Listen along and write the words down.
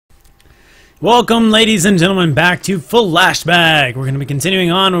Welcome, ladies and gentlemen, back to Flashback. We're going to be continuing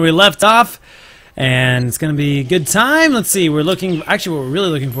on where we left off, and it's going to be a good time. Let's see, we're looking, actually what we're really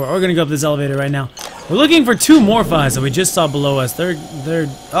looking for, we're going to go up this elevator right now. We're looking for two Morphis that we just saw below us.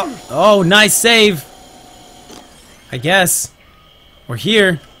 Oh, nice save. I guess. We're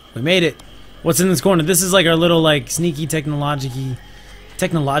here. We made it. What's in this corner? This is like our little, like, sneaky technology-y.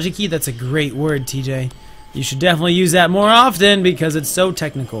 Technology-y? That's a great word, TJ. You should definitely use that more often because it's so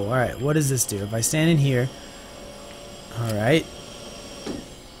technical. Alright, what does this do? If I stand in here... Alright.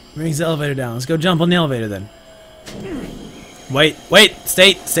 Brings the elevator down. Let's go jump on the elevator then. Wait,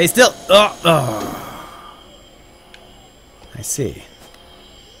 stay still! Oh. I see.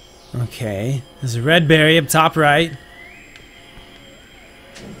 Okay, there's a red berry up top right.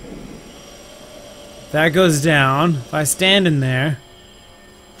 That goes down. If I stand in there...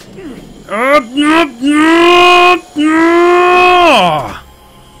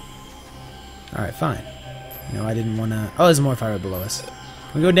 Alright, fine. No, I didn't want to... Oh, there's more fire below us.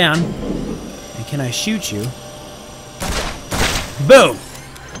 We go down. And can I shoot you? Boom!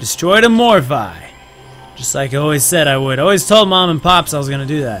 Destroyed a Morphi. Just like I always said I would. I always told Mom and Pops I was going to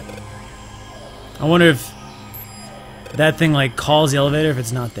do that. I wonder if that thing, like, calls the elevator if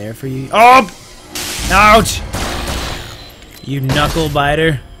it's not there for you. Oh! Ouch! You knuckle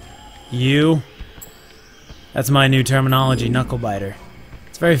biter. You. That's my new terminology, knuckle biter.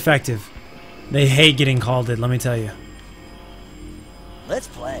 It's very effective. They hate getting called it, let me tell you. Let's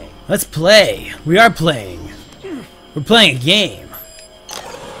play. Let's play. We are playing. We're playing a game.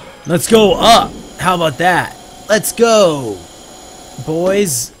 Let's go up. How about that? Let's go,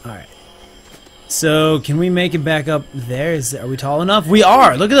 boys. Alright. So, can we make it back up there? Are we tall enough? We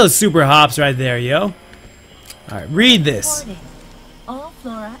are! Look at those super hops right there, yo. Alright, read this. Warning. All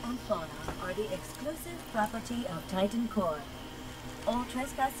flora and fauna are the exclusive property of Titan Core. All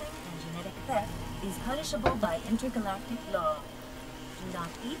trespassing and genetic theft is punishable by intergalactic law. Do not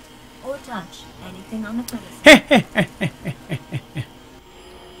eat or touch anything on the premises.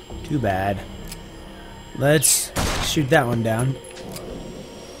 Too bad. Let's shoot that one down.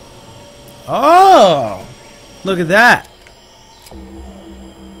 Oh! Look at that.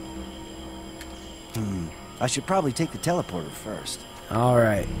 I should probably take the teleporter first.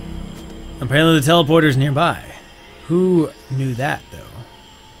 Alright. Apparently the teleporter's nearby. Who knew that, though?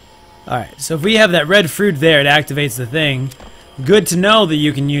 Alright, so if we have that red fruit there, it activates the thing. Good to know that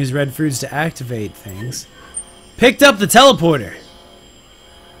you can use red fruits to activate things. Picked up the teleporter.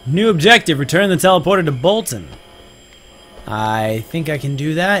 New objective, return the teleporter to Bolton. I think I can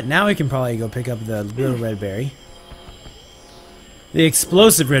do that. Now we can probably go pick up the little red berry. The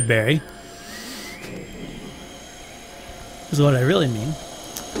explosive red berry. Is what I really mean.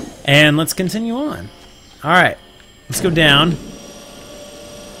 And let's continue on. Alright. Let's go down.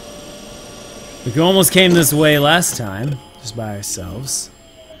 We almost came this way last time. Just by ourselves.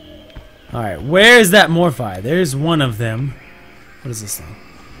 Alright. Where is that Morphi? There's one of them. What is this thing?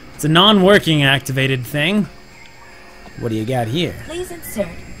 It's a non-working activated thing. What do you got here? Please insert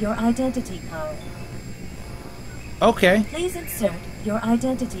your identity card. Okay. Please insert your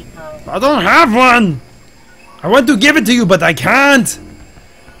identity card. I don't have one! I want to give it to you, but I can't!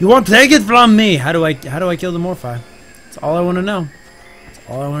 You won't take it from me! How do I kill the Morphi? That's all I want to know. That's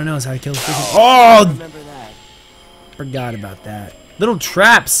all I want to know is how to kill the freaking... Oh! Remember that. Forgot about that. Little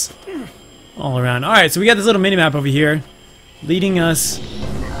traps all around. Alright, so we got this little mini-map over here leading us...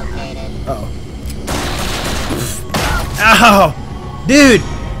 Uh-oh. Ow! Dude!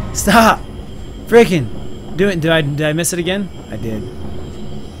 Stop! Freaking! Did I miss it again? I did.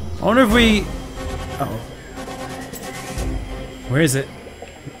 I wonder if we... Uh-oh. Where is it?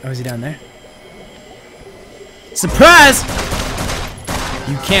 Oh, is he down there? Surprise!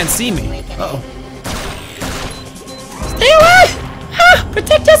 You can't see me. Uh-oh. Stay away! Ah!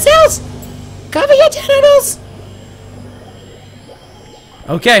 Protect yourselves! Cover your genitals!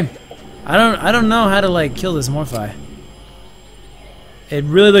 Okay. I don't know how to, like, kill this Morphi. It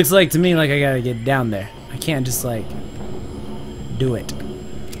really looks like to me like I gotta get down there. I can't just, like, do it.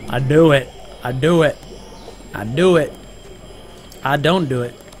 I do it. I do it. I do it. I don't do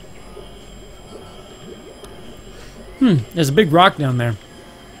it. There's a big rock down there.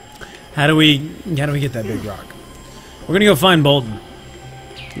 How do we get that big rock? We're gonna go find Bolton.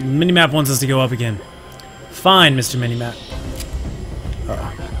 The minimap wants us to go up again. Fine, Mr. Minimap.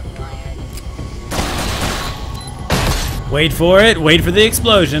 Uh-oh. Wait for it. Wait for the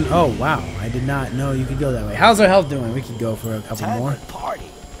explosion. Oh, wow. I did not know you could go that way. How's our health doing? We could go for a couple more. Party.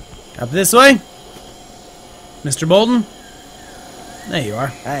 Up this way? Mr. Bolton? There you are.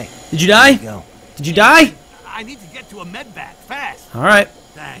 Hey. Did you die? You go. Did you die? I need to get to a med vac fast. All right.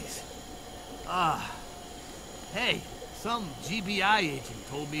 Thanks. Hey, some GBI agent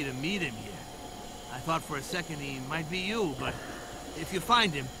told me to meet him here. I thought for a second he might be you, but if you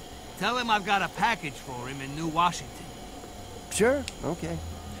find him, tell him I've got a package for him in New Washington. Sure, okay.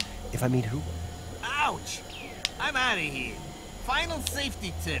 If I meet who? Ouch! I'm out of here. Final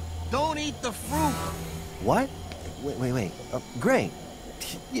safety tip. Don't eat the fruit. What? Wait. Great.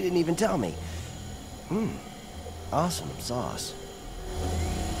 You didn't even tell me. Awesome sauce.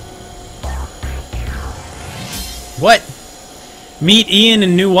 What? Meet Ian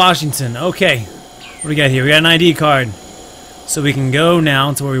in New Washington. Okay. What do we got here? We got an ID card. So we can go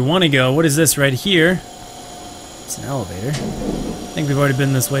now to where we want to go. What is this right here? It's an elevator. I think we've already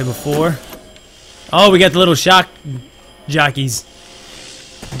been this way before. Oh, we got the little shock jockeys.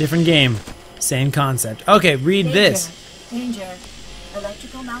 Different game. Same concept. Okay, read this. Danger.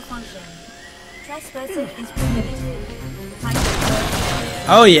 Electrical malfunction. Trespassing is prohibited.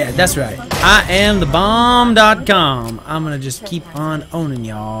 Oh yeah, that's right. I am the bomb.com. I'm gonna just keep on owning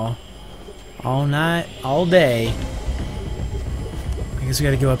y'all. All night, all day. I guess we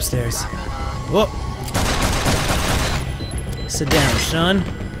gotta go upstairs. Whoa. Sit down, son.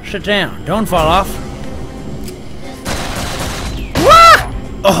 Sit down. Don't fall off. Wah!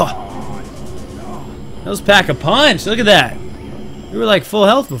 Oh! Those pack a punch. Look at that. We were like full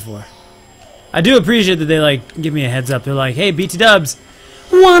health before. I do appreciate that they like give me a heads up. They're like, hey, BT Dubs,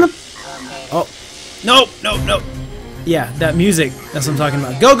 wanna... Oh. No. Yeah, that music. That's what I'm talking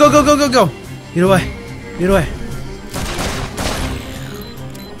about. Go. Get away.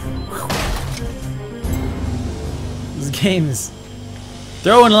 This game is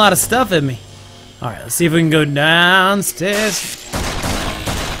throwing a lot of stuff at me. Alright, let's see if we can go downstairs.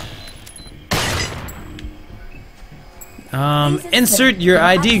 Insert your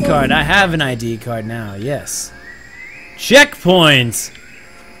ID card. I have an ID card now, yes. Checkpoint!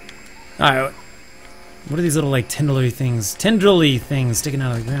 Alright. What are these little, like, tendrily things sticking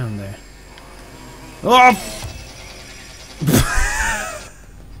out of the ground there? Oh!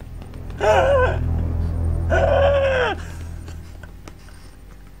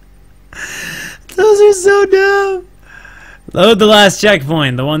 Those are so dumb! Load the last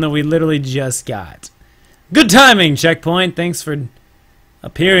checkpoint, the one that we literally just got. Good timing, checkpoint. Thanks for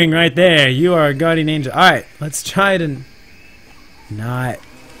appearing right there. You are a guardian angel. Alright, let's try to not...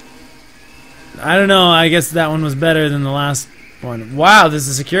 I don't know, I guess that one was better than the last one. Wow, there's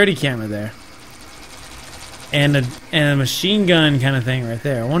a security camera there. And a machine gun kind of thing right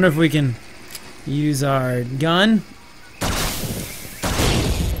there. I wonder if we can use our gun.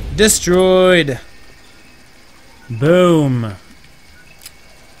 Destroyed. Boom.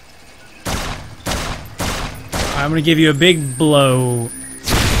 I'm gonna give you a big blow.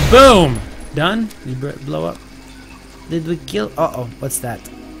 Boom! Done? Did you blow up? Did we kill? Uh-oh, what's that?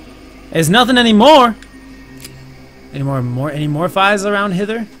 There's nothing anymore! Any more files around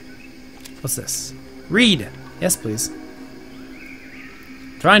hither? What's this? Read! Yes, please.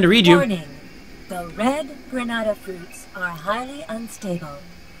 Trying to read you. Warning. The red granada fruits are highly unstable.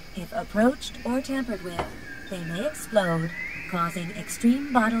 If approached or tampered with, they may explode, causing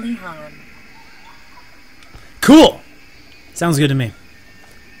extreme bodily harm. Cool! Sounds good to me.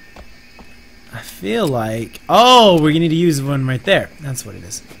 I feel like... Oh, we're going to need to use one right there. That's what it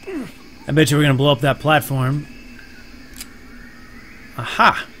is. I bet you we're going to blow up that platform.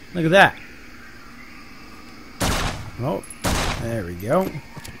 Aha! Look at that. Oh, there we go.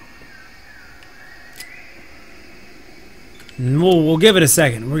 We'll give it a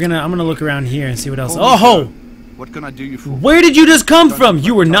second. I'm gonna look around here and see what else. Oh! What can I do you for? Where did you just come from?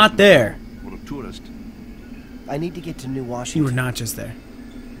 You were not there. Or a tourist. I need to get to New Washington. You were not just there.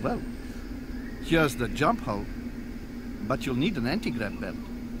 Well, here's the jump hole. But you'll need an anti-grav belt.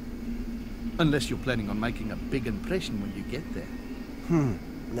 Unless you're planning on making a big impression when you get there.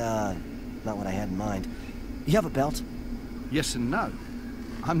 Nah, not what I had in mind. You have a belt? Yes and no.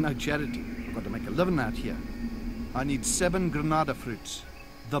 I'm no charity. I've got to make a living out here. I need 7 granada fruits.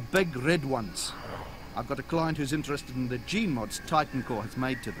 The big red ones. I've got a client who's interested in the gene mods Titan Core has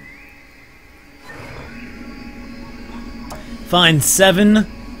made to them. Find 7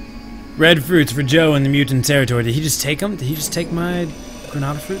 red fruits for Joe in the mutant territory. Did he just take them? Did he just take my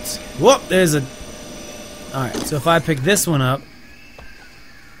granada fruits? Whoop! There's a... Alright, so if I pick this one up...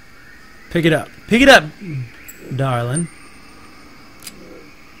 Pick it up. Pick it up, darling.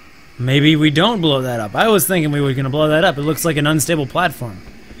 Maybe we don't blow that up. I was thinking we were going to blow that up. It looks like an unstable platform.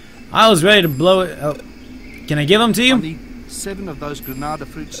 I was ready to blow it. Oh. Can I give them to you? I need 7 of those granada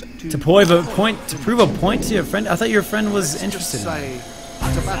fruits to prove a point to your friend. I thought your friend was interested. Just say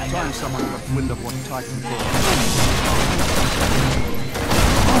it's about time someone got wind of what Titan Core.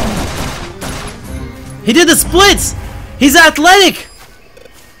 He did the splits! He's athletic!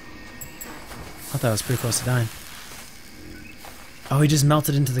 I thought I was pretty close to dying. Oh, he just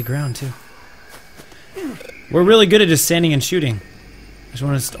melted into the ground, too. We're really good at just standing and shooting. I just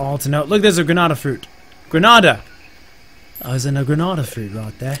want us all to know. Look, there's a granada fruit. Granada! Oh, there's a granada fruit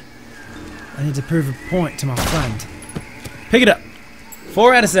right there. I need to prove a point to my friend. Pick it up.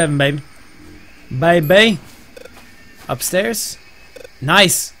 4 out of 7, baby. Baby. Upstairs.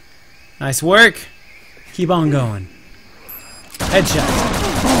 Nice. Nice work. Keep on going. Headshot.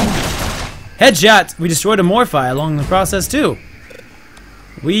 Headshot! We destroyed a Morphi along the process, too.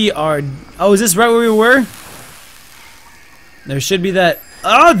 We are... Oh, is this right where we were? There should be that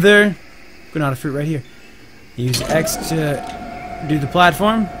other granada fruit right here. Use X to do the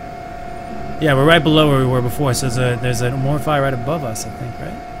platform. Yeah, we're right below where we were before, so there's a Morphi right above us, I think,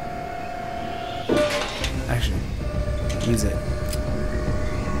 right? Actually, use it.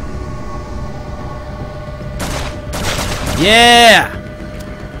 Yeah!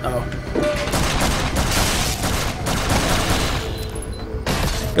 Uh-oh.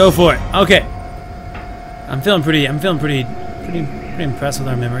 Go for it. Okay. I'm feeling pretty impressed with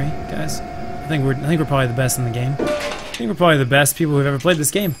our memory, guys. I think we're probably the best in the game. I think we're probably the best people who've ever played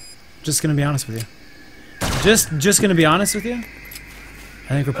this game. Just gonna be honest with you. Just gonna be honest with you. I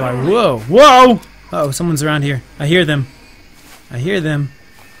think we're probably... Whoa! Whoa! Uh-oh, someone's around here. I hear them. I hear them.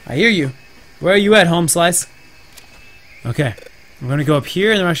 I hear you. Where are you at, Home Slice? Okay. We're gonna go up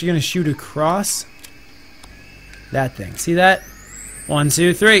here, and then we're actually gonna shoot across that thing. See that? 1,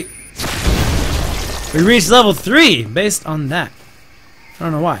 2, 3. We reached level 3 based on that. I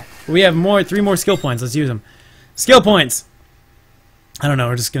don't know why. But we have 3 more skill points. Let's use them. Skill points! I don't know.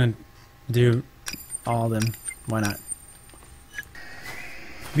 We're just gonna do all of them. Why not?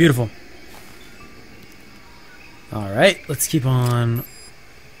 Beautiful. Alright, let's keep on.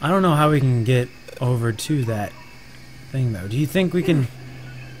 I don't know how we can get over to that thing, though. Do you think we can...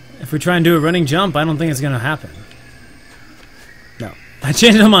 If we try and do a running jump, I don't think it's gonna happen. No. I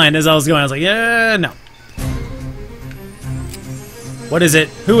changed my mind as I was going. I was like, yeah, no. What is it?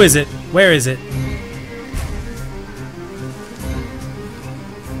 Who is it? Where is it?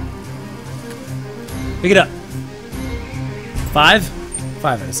 Pick it up. 5?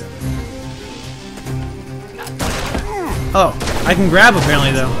 5 out of 7. Oh, I can grab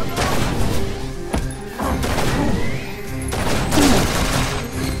apparently though.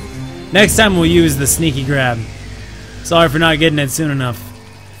 Next time we'll use the sneaky grab. Sorry for not getting it soon enough.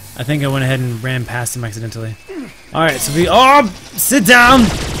 I think I went ahead and ran past him accidentally. Alright, so we... Oh! Sit down!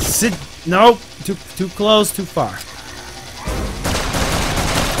 Sit... Nope. Too close, too far.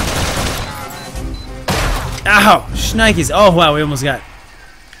 Ow! Shnikes. Oh, wow, we almost got...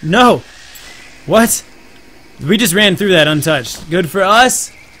 No! What? We just ran through that untouched. Good for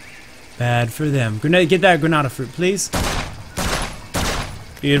us. Bad for them. Get that granada fruit, please.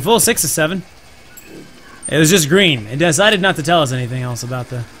 Beautiful. 6 of 7. It was just green. It decided not to tell us anything else about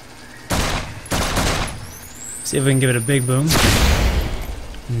the... See if we can give it a big boom.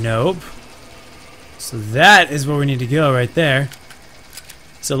 Nope. So that is where we need to go right there.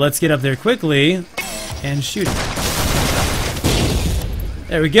 So let's get up there quickly and shoot it.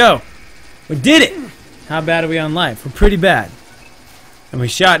 There we go. We did it! How bad are we on life? We're pretty bad. And we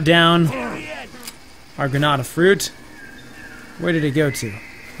shot down our granada fruit. Where did it go to?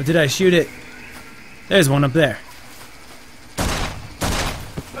 Or did I shoot it? There's one up there.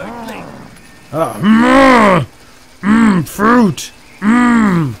 Oh, fruit!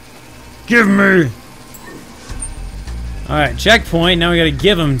 Give me! Alright, checkpoint. Now we gotta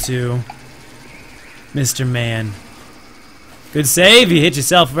give them to Mr. Man. Good save. You hit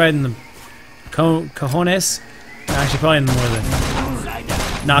yourself right in the cojones. Actually, probably in more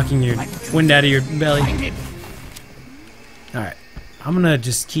the knocking your wind out of your belly. Alright. I'm gonna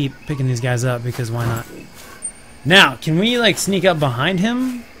just keep picking these guys up because why not? Now, can we like sneak up behind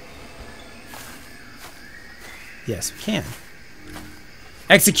him? Yes, we can.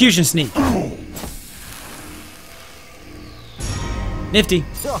 Execution sneak. Nifty.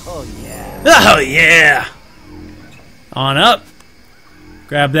 Oh, yeah. Oh, yeah. On up.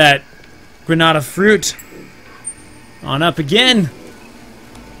 Grab that granada fruit. On up again.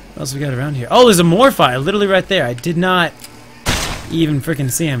 What else we got around here? Oh, there's a Morphi literally right there. I did not even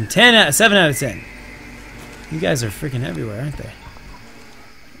freaking see him. 7 out of 10. You guys are freaking everywhere, aren't they?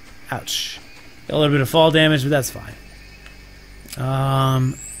 Ouch. Got a little bit of fall damage, but that's fine.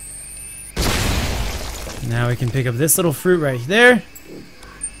 Now we can pick up this little fruit right there.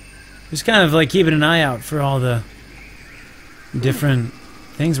 Just kind of like keeping an eye out for all the different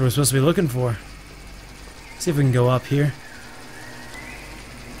things we're supposed to be looking for. See if we can go up here.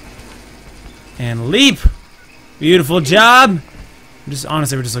 And leap. Beautiful job.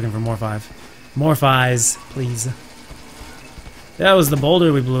 Honestly, we're just looking for Morphi. Morphis, please. That was the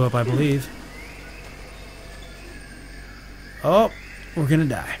boulder we blew up, I believe. Oh, we're gonna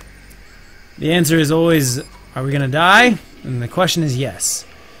die. The answer is always, are we gonna die? And the question is yes.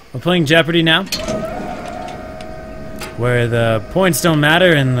 We're playing Jeopardy now, where the points don't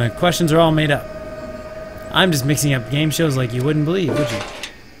matter and the questions are all made up. I'm just mixing up game shows like you wouldn't believe, would you?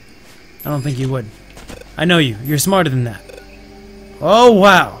 I don't think you would. I know you. You're smarter than that. Oh,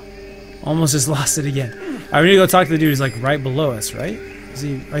 wow. Almost just lost it again. Alright, we need to go talk to the dude who's like right below us, right?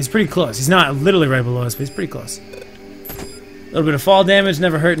 He's pretty close. He's not literally right below us, but he's pretty close. A little bit of fall damage,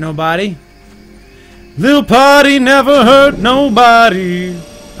 never hurt nobody. Little party never hurt nobody.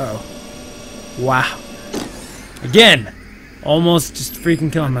 Uh-oh. Wow. Again. Almost just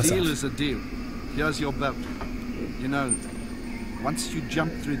freaking killing myself. A deal is a deal. Here's your boat. You know, once you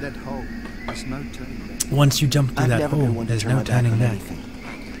jump through that hole, there's no turning back. Once you jump through that hole, there's no turning back. Oh,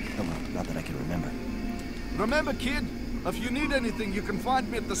 well, not that I can remember. Remember, kid, if you need anything, you can find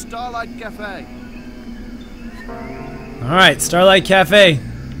me at the Starlight Cafe. Alright, Starlight Cafe.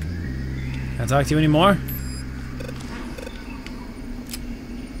 Can I talk to you anymore?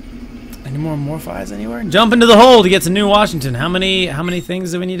 Any more Morphis anywhere? Jump into the hole to get to New Washington. How many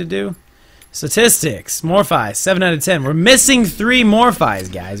things do we need to do? Statistics. Morphis, 7 out of 10. We're missing 3 Morphis,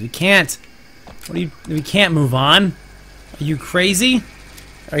 guys. We can't. We can't move on. Are you crazy?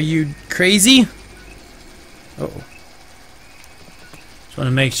 Are you crazy? Uh-oh. Just want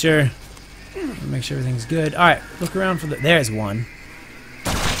to make sure. Make sure everything's good. All right, look around for the. There's one.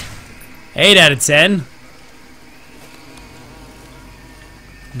 8 out of 10.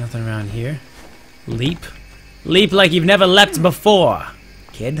 Nothing around here. Leap. Leap like you've never leapt before,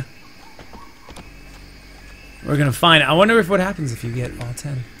 kid. We're gonna find. I wonder if what happens if you get all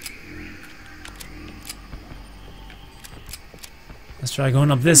 10. Let's try going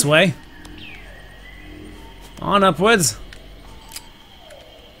up this way. On upwards.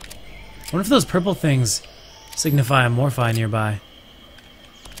 I wonder if those purple things signify a Morphi nearby.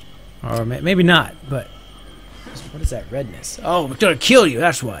 Or maybe not, but what is that redness? Oh, we're gonna kill you,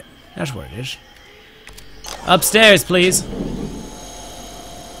 that's what. That's what it is. Upstairs, please.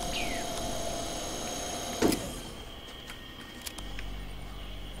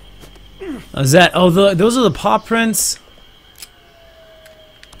 Is that, oh, those are the paw prints.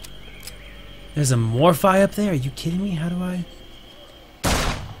 There's a Morphi up there, are you kidding me? How do I?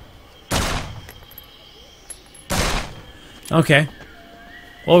 Okay.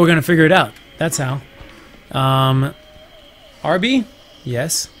 Well, we're gonna figure it out. That's how. RB?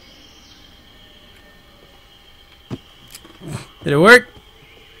 Yes. Did it work?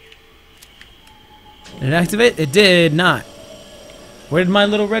 Did it activate? It did not. Where did my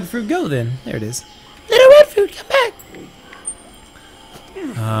little red fruit go then? There it is. Little red fruit, come back!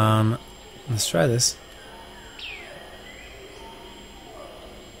 Let's try this.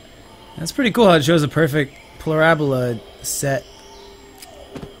 That's pretty cool how it shows a perfect parabola set.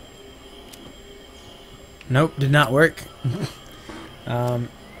 Nope, did not work. That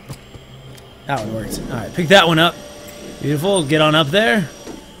one worked. Alright, pick that one up. Beautiful, get on up there.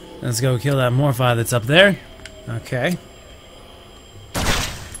 Let's go kill that Morphi that's up there. Okay.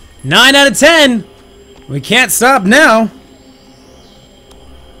 9 out of 10! We can't stop now!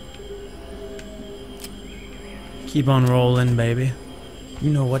 Keep on rolling, baby.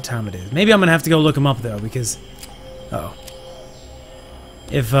 You know what time it is. Maybe I'm gonna have to go look them up though, because... Uh-oh.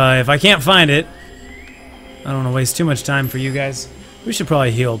 If I can't find it, I don't want to waste too much time for you guys. We should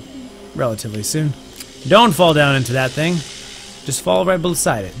probably heal relatively soon. Don't fall down into that thing. Just fall right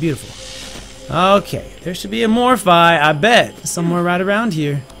beside it. Beautiful. Okay, there should be a Morphi, I bet, somewhere right around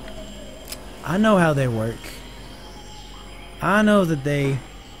here. I know how they work. I know that they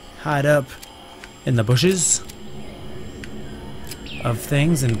hide up in the bushes of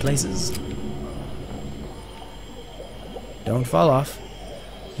things and places. Don't fall off.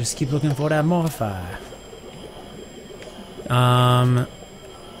 Just keep looking for that Morphi.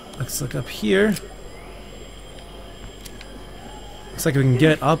 Let's look up here. Looks like we can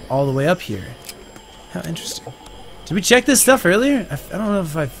get up all the way up here. How interesting. Did we check this stuff earlier? I don't know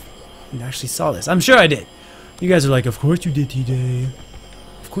if I actually saw this. I'm sure I did. You guys are like, of course you did, TJ.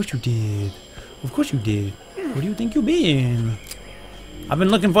 Of course you did. Of course you did. Where do you think you been? I've been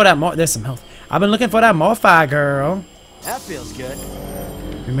looking for that there's some health. I've been looking for that Morphi, girl. That feels good.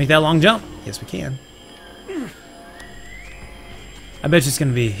 Can we make that long jump? Yes, we can. I bet it's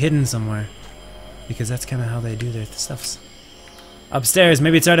gonna be hidden somewhere, because that's kind of how they do their stuffs. Upstairs,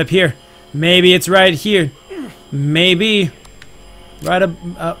 maybe it's right up here. Maybe it's right here. Maybe. Right up.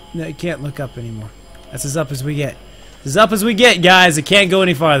 No, you can't look up anymore. That's as up as we get. As up as we get, guys. It can't go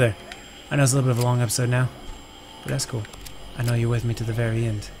any farther. I know it's a little bit of a long episode now, but that's cool. I know you're with me to the very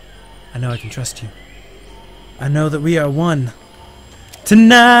end. I know I can trust you. I know that we are one. Tonight,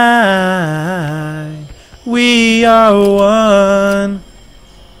 we are one.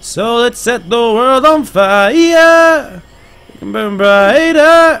 So let's set the world on fire. We can burn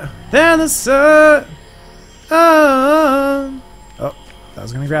brighter than the sun. Oh, I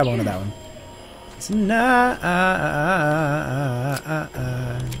was gonna grab onto that one. Tonight,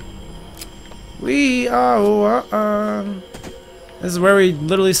 we are one. This is where we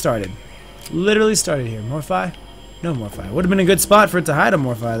literally started. Literally started here. Morphi? No Morphi. Would have been a good spot for it to hide a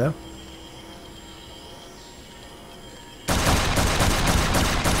Morphi, though.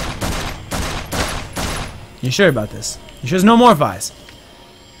 You sure about this? You sure there's no Morphis?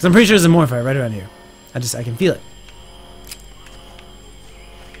 Because I'm pretty sure there's a Morphi right around here. I can feel it.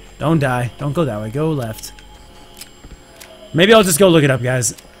 Don't die. Don't go that way. Go left. Maybe I'll just go look it up,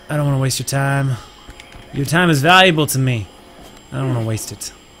 guys. I don't want to waste your time. Your time is valuable to me. I don't want to waste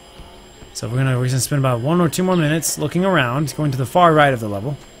it. So we're gonna spend about 1 or 2 more minutes looking around, going to the far right of the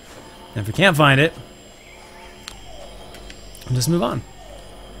level. And if we can't find it, we'll just move on.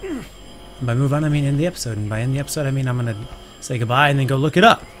 And by move on, I mean end the episode. And by end the episode, I mean I'm gonna say goodbye and then go look it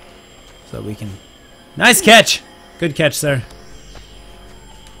up. So that we can... Nice catch! Good catch, sir.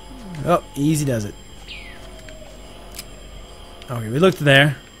 Oh, easy does it. Okay, we looked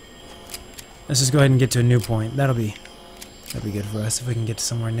there. Let's just go ahead and get to a new point. That'll be good for us if we can get to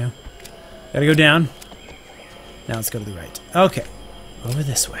somewhere new. Gotta go down. Now let's go to the right. Okay. Over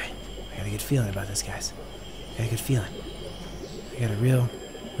this way. I got a good feeling about this, guys. I got a good feeling. I got a real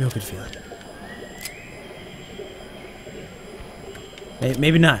good feeling.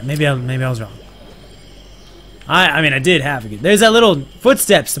 Maybe not. Maybe I was wrong. I mean, I did have a good... There's that little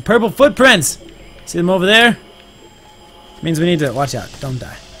footsteps. The purple footprints. See them over there? Means we need to... Watch out. Don't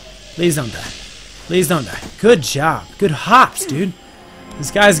die. Please don't die. Please don't die. Good job. Good hops, dude. This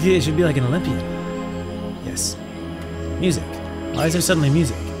guy should be like an Olympian. Yes. Music. Why is there suddenly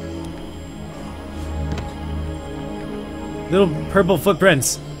music? Little purple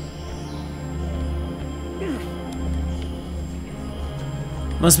footprints.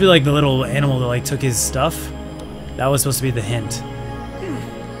 Must be like the little animal that like took his stuff. That was supposed to be the hint.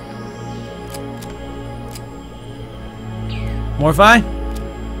 Morphi?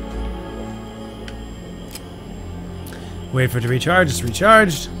 Wait for it to recharge. It's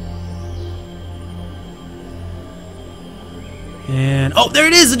recharged. And oh, there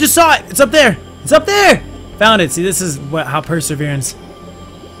it is! I just saw it. It's up there. It's up there. Found it. See, this is how perseverance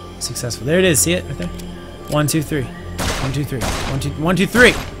is successful. There it is. See it right there. 1, 2, 3. 1, 2, 3. 1, 2, 1, 2,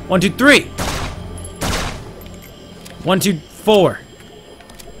 3. 1, 2, 3. 1, 2, 4.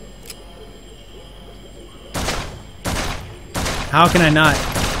 How can I not?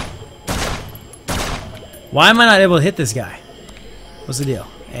 Why am I not able to hit this guy? What's the deal?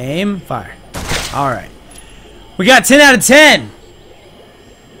 Aim, fire. Alright. We got 10 out of 10!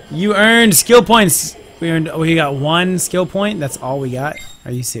 You earned skill points. We got 1 skill point? That's all we got?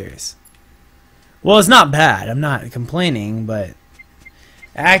 Are you serious? Well, it's not bad. I'm not complaining, but...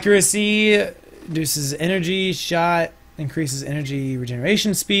 Accuracy reduces energy, shot, increases energy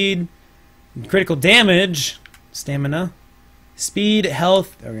regeneration speed, critical damage, stamina. Speed,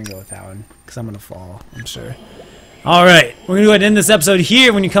 health. We're going to go with that one because I'm going to fall, I'm sure. Alright, we're going to go ahead and end this episode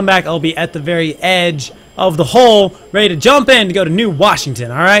here. When you come back, I'll be at the very edge of the hole, ready to jump in to go to New Washington,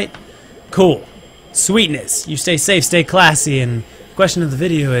 alright? Cool. Sweetness. You stay safe, stay classy, and the question of the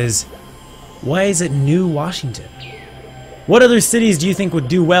video is, why is it New Washington? What other cities do you think would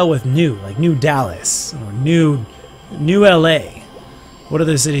do well with new? Like New Dallas, or New LA? What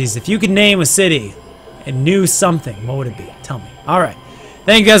other cities? If you could name a city and knew something, what would it be? Tell me. Alright.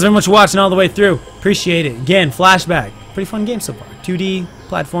 Thank you guys very much for watching all the way through. Appreciate it. Again, Flashback. Pretty fun game so far. 2D,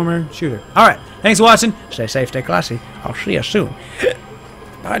 platformer, shooter. Alright. Thanks for watching. Stay safe, stay classy. I'll see you soon.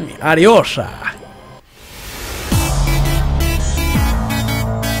 Pardon me. Adios.